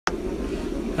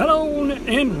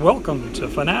afternoon and welcome to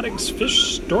Finatics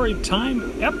Fish Story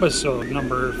Time episode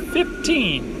number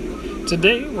 15.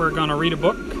 Today we're going to read a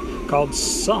book called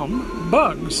Some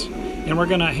Bugs, and we're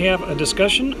going to have a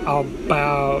discussion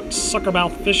about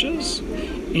suckermouth fishes,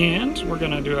 and we're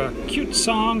going to do a cute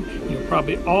song you'll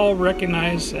probably all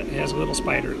recognize that has a little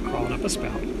spider crawling up a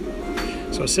spout.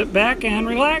 So sit back and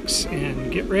relax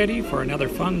and get ready for another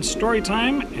fun story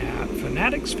time at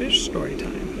Finatics Fish Story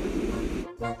Time.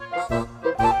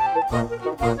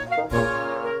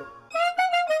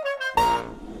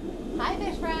 Hi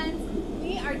fish friends!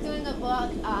 We are doing a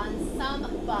book on some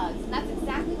bugs. And that's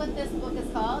exactly what this book is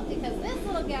called, because this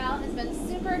little gal has been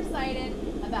super excited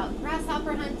about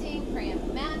grasshopper hunting,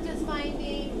 praying mantis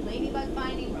finding, ladybug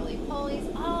finding,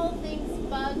 roly-polies, all things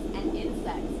bugs and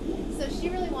insects. So she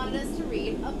really wanted us to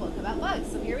read a book about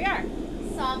bugs. So here we are.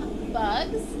 Some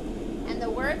Bugs. And the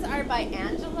words are by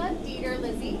Angela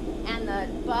DiTerlizzi, and the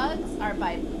bugs are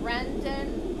by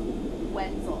Brendan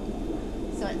Wenzel.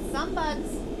 So it's Some Bugs.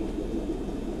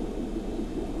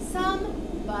 Some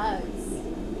Bugs.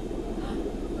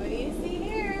 What do you see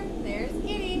here? There's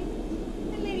Kitty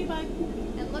and Ladybug.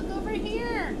 And look over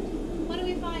here. What do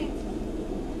we find?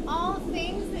 All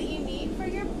things that you need for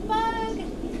your bug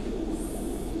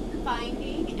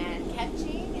finding and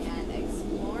catching and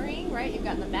exploring, right? You've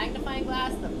got the magnifying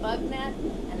glass, the bug net,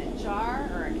 and a jar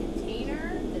or a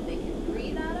container that they can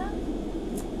breathe out of.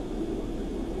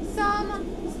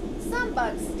 Some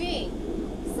bugs sting.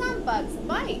 Some bugs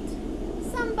bite.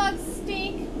 Some bugs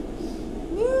stink.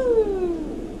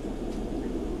 Woo!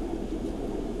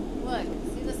 Look,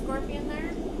 see the scorpion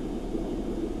there?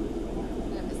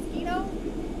 And a mosquito?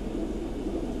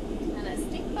 And a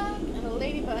stink bug? And a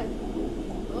ladybug.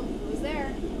 Oh, who's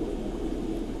there?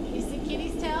 You see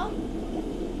Kitty's tail?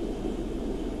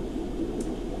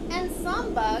 And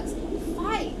some bugs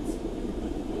fight.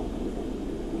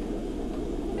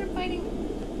 They're fighting.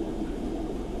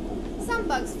 Some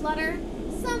bugs flutter.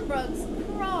 Some bugs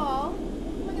crawl.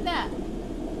 Look at that.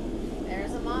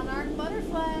 There's a monarch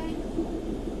butterfly.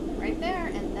 Right there.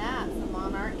 And that's a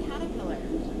monarch caterpillar.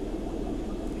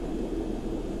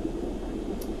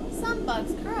 Some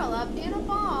bugs curl up in a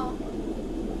ball.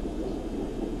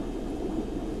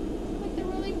 Like the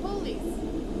roly-polies.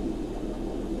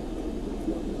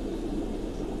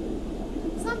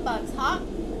 Some bugs hop.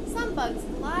 Some bugs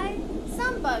glide.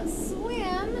 Some bugs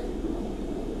swim.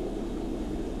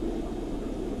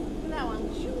 That one.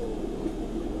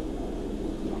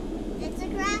 It's a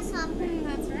grasshopper.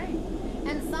 That's right.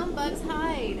 And some bugs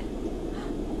hide.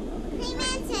 Praying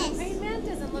mantis. Praying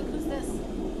mantis. And look who's this.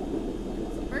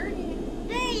 It's a birdie.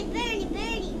 Birdie.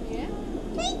 Yeah.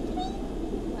 Tweet.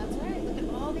 That's right. Look at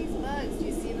all these bugs. Do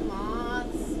you see the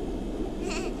moths?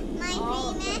 My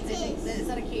All- praying mantis. Is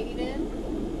that a katydid?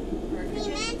 Or a Praying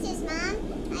cricket? mantis, Mom.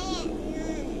 I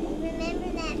remember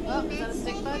that praying Oh, is that a mantis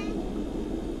stick I bug? had?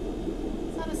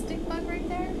 Is that a stick bug right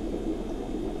there?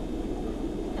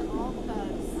 Look at all the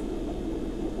bugs.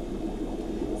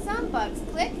 Some bugs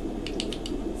click.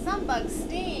 Some bugs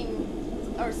sting.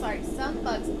 Or sorry, some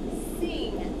bugs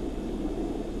sing.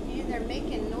 Yeah, they're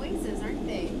making noises, aren't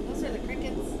they? Those are the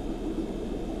crickets.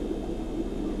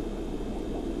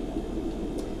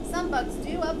 Some bugs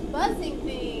do a buzzing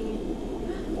thing.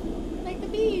 Like the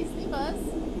bees, they buzz.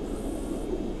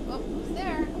 Oh, who's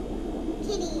there?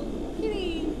 Kitty.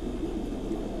 Kitty.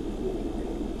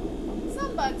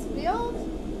 Some bugs build.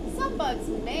 Some bugs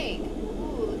make.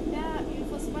 Ooh, look at that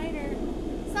beautiful spider.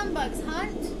 Some bugs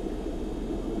hunt.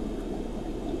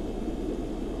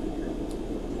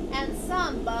 And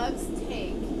some bugs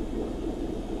take.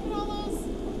 Look at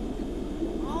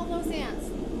all those ants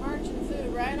marching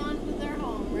food right onto their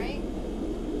home, right?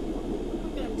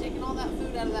 Look at them taking all that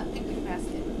food out of that picnic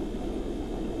basket.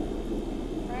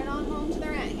 Right on home to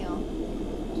their anthill.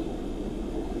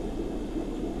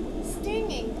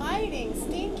 Stinging, biting,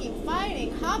 stinking,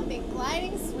 fighting, hopping,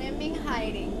 gliding, swimming,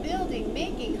 hiding, building,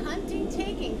 making, hunting,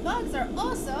 taking. Bugs are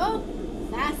also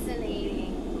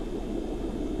fascinating.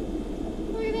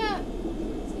 Look at that.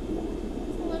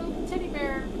 It's a little teddy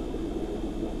bear.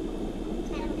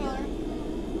 Caterpillar.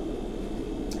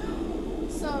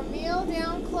 So kneel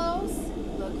down close.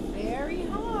 Look very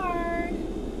hard.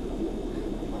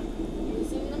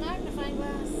 Using the magnifying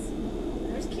glass.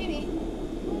 There's Kitty.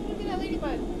 Oh, look at that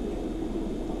ladybug.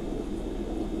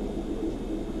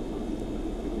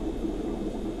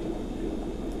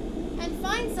 And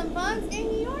find some bugs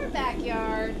in your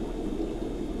backyard.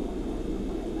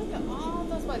 Look at all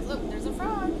those bugs. Look, there's a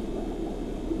frog.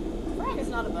 A frog is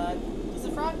not a bug. Does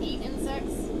a frog eat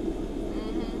insects?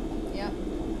 Yep.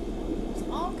 There's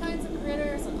all kinds of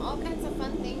critters and all kinds of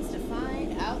fun things to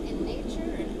find out in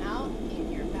nature and out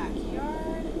in your backyard.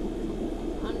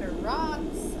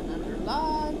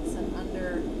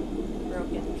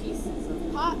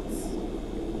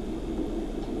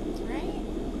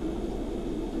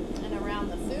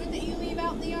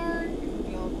 the yard,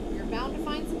 you're bound to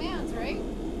find some ants, right?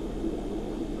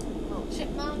 Little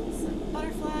chipmunks and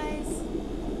butterflies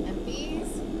and bees,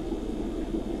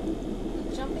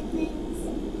 and jumping things.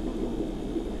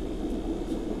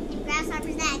 And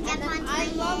grasshoppers that jump onto my head.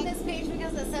 I love this page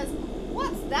because it says,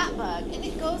 "What's that bug?" And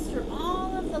it goes through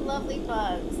all of the lovely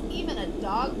bugs, even a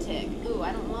dog tick. Ooh,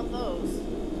 I don't love those.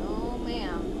 Oh,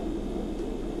 ma'am.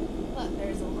 Look,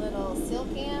 there's a little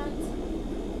silk ant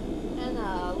and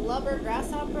a lubber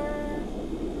grasshopper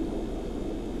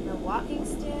and a walking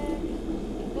stick.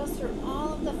 It goes through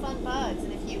all of the fun bugs.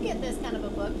 And if you get this kind of a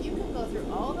book, you can go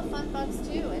through all the fun bugs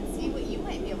too and see what you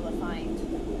might be able to find.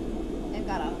 They've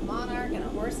got a monarch and a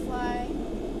horsefly.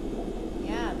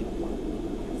 Yeah,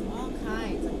 there's all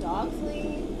kinds. A dog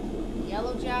flea,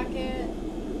 yellow jacket,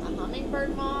 a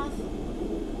hummingbird moth,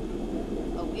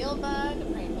 a wheel bug, a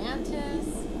praying mantis.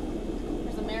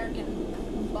 There's American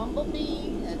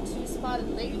bumblebee, a two-spotted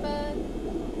ladybug,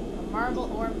 a marble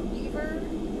orb beaver,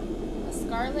 a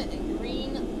scarlet and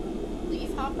green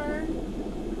leafhopper.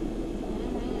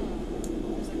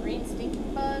 There's a green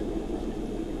stinking bug.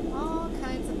 All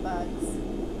kinds of bugs.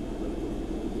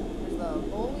 There's the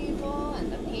boll weevil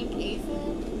and the pink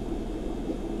aphid.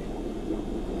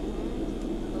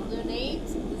 The lunate,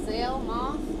 the zale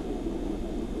moth.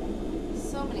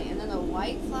 So many. And then the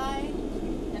whitefly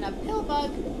and a pill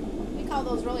bug. We call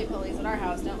those roly-polies at our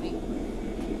house, don't we?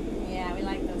 Yeah, we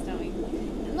like those, don't we?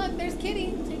 And look, there's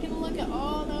Kitty taking a look at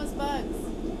all those bugs.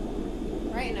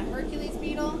 Right, and a Hercules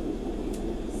beetle.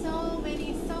 So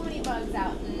many bugs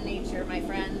out in nature, my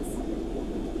friends.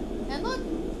 And look,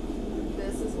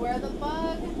 this is where the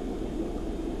bug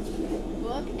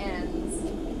book ends.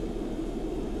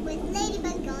 With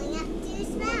Ladybug going up to the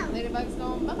spout. Ladybug's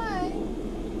going bye-bye.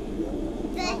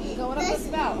 Going up the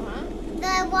spout, huh?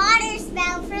 The water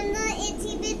spout from the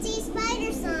Itsy Bitsy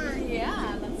Spider song.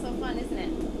 Yeah, that's so fun, isn't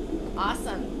it?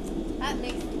 Awesome.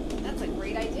 That's a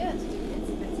great idea to do an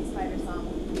Itsy Bitsy Spider song.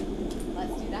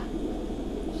 Let's do that.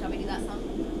 Shall we do that song?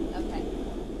 Okay.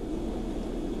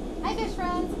 Hi, fish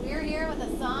friends. We're here with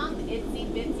a song, Itsy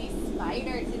Bitsy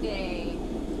Spider, today.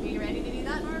 Are you ready to do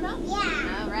that, Norma?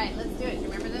 Yeah. All right, let's do it. Do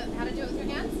you remember how to do it with your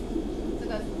hands? So it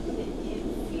goes, the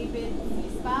itsy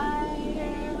bitsy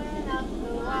spider went up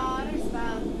the water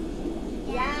spout.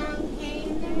 Down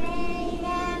came the rain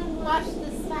and washed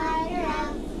the spider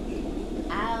out.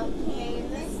 Out came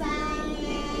the sun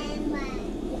and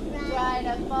dried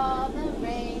up all the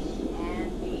rain.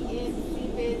 And the itsy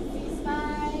bitsy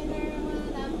spider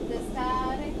went up the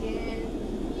spout again.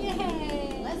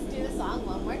 Yay! Let's do the song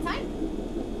one more time.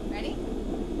 Ready?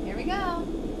 Here we go.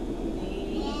 The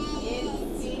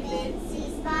itsy bitsy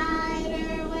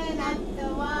spider went up the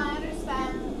water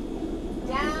spout.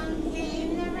 Down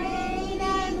came the rain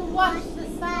and washed the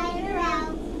spider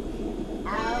out.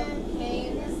 Out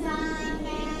came the sun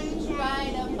and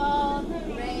dried up all the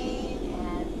rain.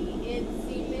 And the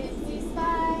itsy bitsy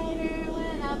spider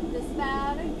went up the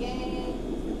spout again.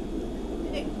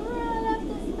 Did it crawl up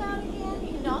the spout again?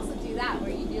 You can also do that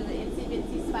where you do the itsy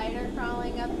bitsy spider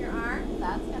crawling up your arm.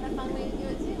 That's kind of a fun way to do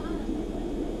it too, huh?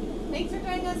 Thanks for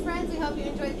joining us, friends. We hope you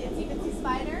enjoyed the itsy bitsy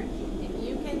spider. If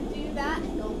you can do that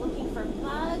and go looking for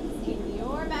bugs in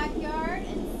your backyard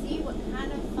and see what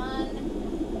kind of fun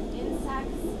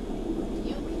insects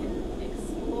you can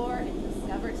explore and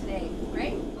discover today,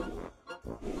 right?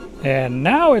 And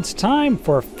now it's time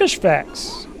for Fish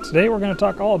Facts. Today we're going to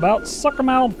talk all about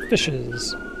sucker-mouthed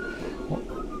fishes.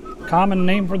 Common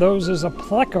name for those is a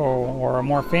pleco, or a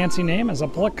more fancy name is a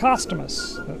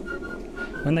plecostomus.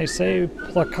 When they say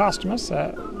plecostomus,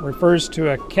 that refers to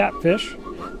a catfish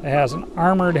that has an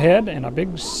armored head and a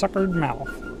big suckered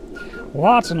mouth.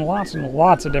 Lots and lots and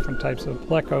lots of different types of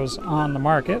plecos on the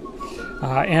market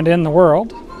and in the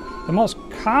world. The most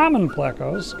common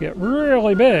plecos get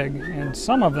really big, and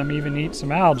some of them even eat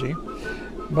some algae.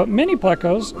 But many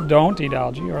plecos don't eat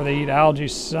algae, or they eat algae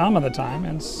some of the time,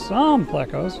 and some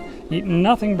plecos eat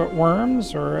nothing but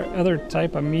worms or other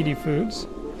type of meaty foods.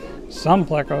 Some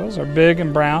plecos are big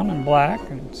and brown and black,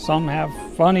 and some have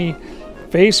funny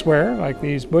face wear, like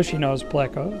these bushy-nosed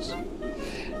plecos.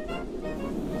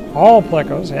 All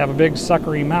plecos have a big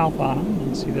suckery mouth on them. You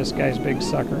can see this guy's big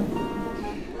sucker.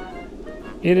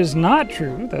 It is not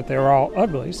true that they're all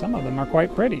ugly. Some of them are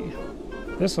quite pretty.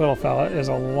 This little fella is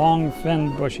a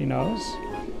long-finned bushy nose,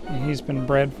 and he's been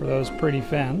bred for those pretty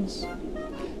fins.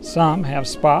 Some have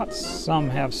spots, some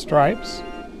have stripes.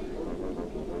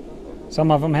 Some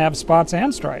of them have spots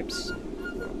and stripes.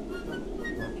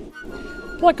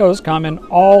 Plecos come in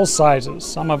all sizes.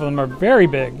 Some of them are very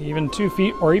big, even 2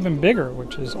 feet or even bigger,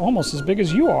 which is almost as big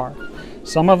as you are.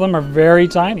 Some of them are very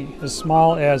tiny, as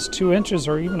small as 2 inches,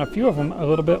 or even a few of them a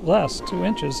little bit less. 2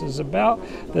 inches is about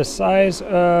the size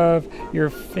of your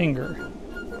finger.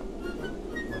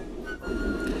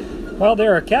 Well,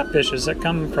 there are catfishes that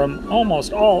come from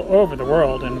almost all over the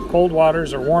world in cold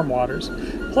waters or warm waters.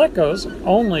 Plecos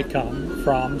only come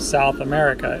from South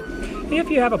America. If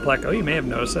you have a pleco, you may have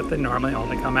noticed that they normally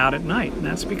only come out at night, and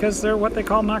that's because they're what they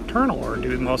call nocturnal, or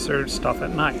do most of their stuff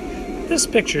at night. This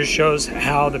picture shows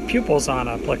how the pupils on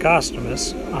a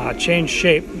plecostomus change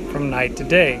shape from night to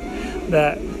day.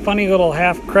 That funny little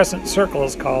half crescent circle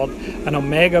is called an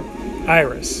omega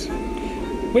iris,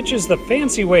 which is the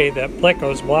fancy way that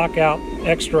plecos block out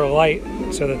extra light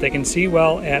so that they can see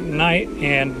well at night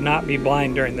and not be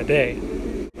blind during the day.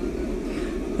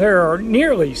 There are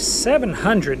nearly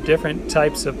 700 different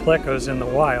types of plecos in the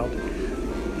wild.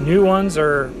 New ones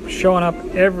are showing up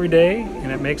every day,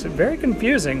 and it makes it very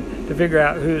confusing to figure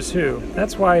out who's who.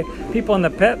 That's why people in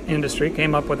the pet industry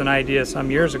came up with an idea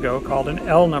some years ago called an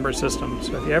L-number system.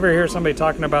 So if you ever hear somebody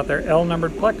talking about their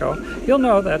L-numbered pleco, you'll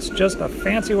know that's just a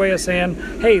fancy way of saying,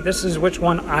 hey, this is which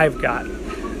one I've got.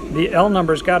 The L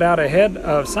numbers got out ahead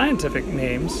of scientific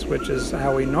names, which is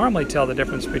how we normally tell the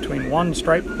difference between one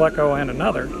striped pleco and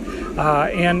another.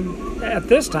 And at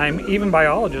this time, even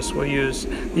biologists will use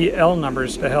the L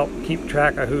numbers to help keep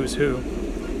track of who's who.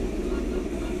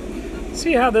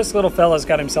 See how this little fella's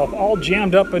got himself all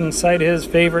jammed up inside his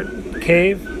favorite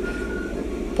cave?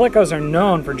 Plecos are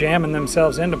known for jamming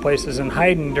themselves into places and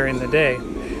hiding during the day.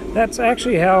 That's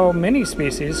actually how many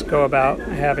species go about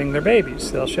having their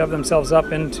babies. They'll shove themselves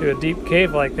up into a deep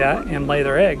cave like that and lay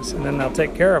their eggs, and then they'll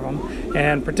take care of them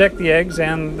and protect the eggs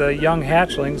and the young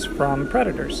hatchlings from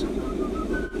predators.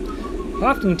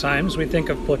 Oftentimes we think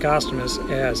of Plecostomus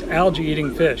as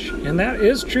algae-eating fish, and that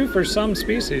is true for some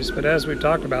species, but as we've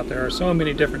talked about, there are so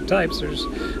many different types. There's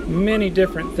many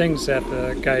different things that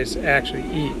the guys actually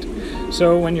eat.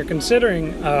 So when you're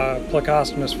considering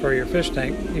Plecostomus for your fish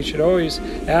tank, you should always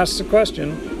ask the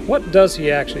question, what does he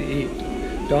actually eat?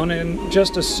 Don't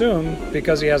just assume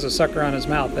because he has a sucker on his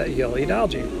mouth that he'll eat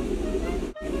algae.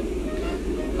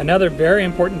 Another very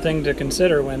important thing to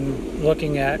consider when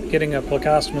looking at getting a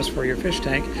Plecostomus for your fish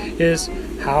tank is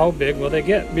how big will they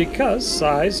get, because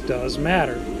size does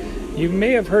matter. You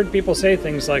may have heard people say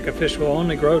things like a fish will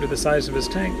only grow to the size of his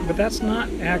tank, but that's not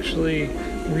actually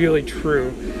really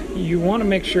true. You want to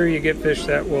make sure you get fish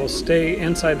that will stay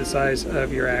inside the size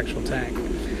of your actual tank.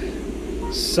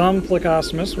 Some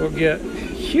Plecostomus will get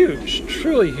huge,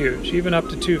 truly huge, even up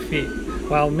to 2 feet,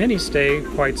 while many stay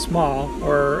quite small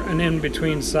or an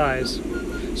in-between size.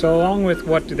 So along with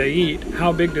what do they eat,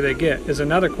 how big do they get, is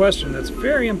another question that's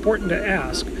very important to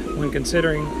ask when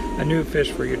considering a new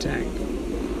fish for your tank.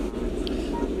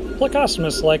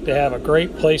 Plecostomus like to have a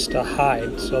great place to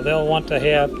hide, so they'll want to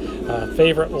have a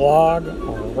favorite log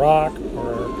or rock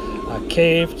or a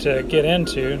cave to get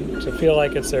into to feel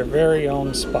like it's their very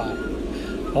own spot.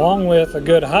 Along with a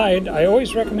good hide, I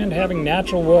always recommend having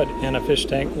natural wood in a fish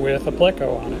tank with a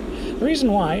pleco on it. The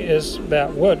reason why is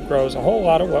that wood grows a whole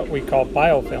lot of what we call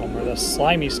biofilm, or the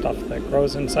slimy stuff that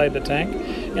grows inside the tank,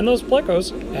 and those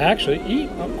plecos actually eat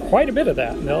quite a bit of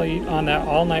that. They'll eat on that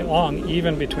all night long,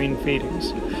 even between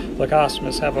feedings.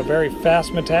 Plecostomus have a very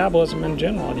fast metabolism in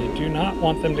general, and you do not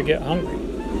want them to get hungry.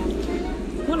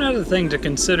 One other thing to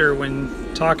consider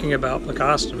when talking about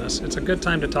Plecostomus, it's a good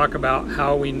time to talk about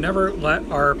how we never let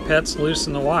our pets loose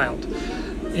in the wild.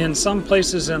 In some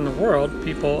places in the world,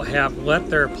 people have let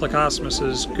their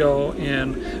Plecostomuses go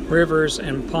in rivers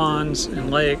and ponds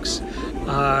and lakes,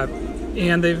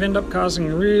 and they've ended up causing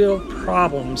real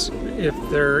problems if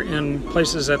they're in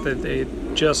places that they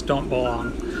just don't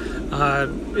belong.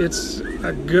 It's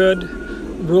a good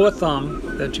rule of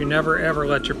thumb that you never ever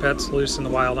let your pets loose in the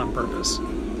wild on purpose.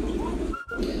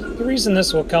 The reason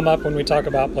this will come up when we talk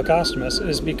about Plecostomus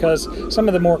is because some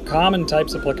of the more common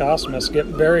types of Plecostomus get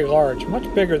very large,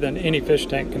 much bigger than any fish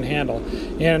tank can handle.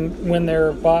 And when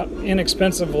they're bought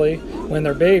inexpensively, when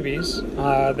they're babies,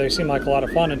 they seem like a lot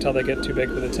of fun until they get too big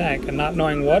for the tank. And not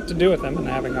knowing what to do with them and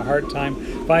having a hard time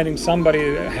finding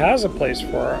somebody that has a place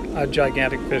for a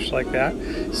gigantic fish like that,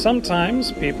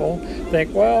 sometimes people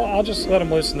think, well, I'll just let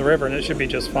them loose in the river and it should be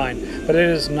just fine. But it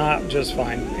is not just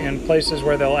fine. In places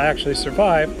where they'll actually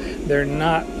survive, they're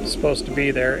not supposed to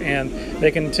be there, and they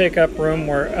can take up room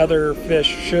where other fish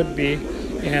should be,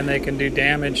 and they can do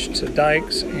damage to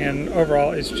dikes, and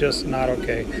overall it's just not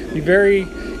okay. Be very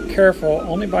careful,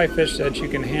 only buy fish that you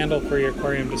can handle for your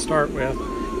aquarium to start with,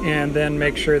 and then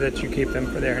make sure that you keep them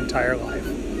for their entire life.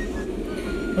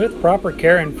 With proper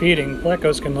care and feeding,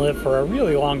 plecos can live for a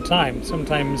really long time,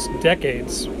 sometimes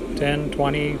decades, 10,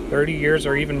 20, 30 years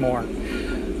or even more.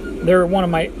 They're one of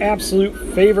my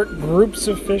absolute favorite groups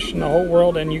of fish in the whole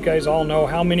world, and you guys all know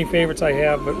how many favorites I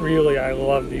have, but really I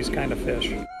love these kind of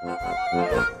fish.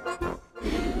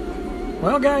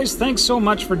 Well guys, thanks so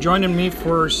much for joining me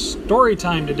for story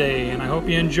time today, and I hope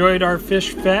you enjoyed our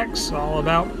fish facts. All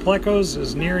about Plecos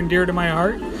is near and dear to my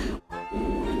heart.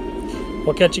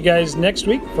 We'll catch you guys next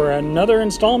week for another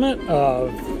installment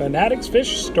of Finatics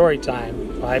Fish Story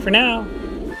Time. Bye for now.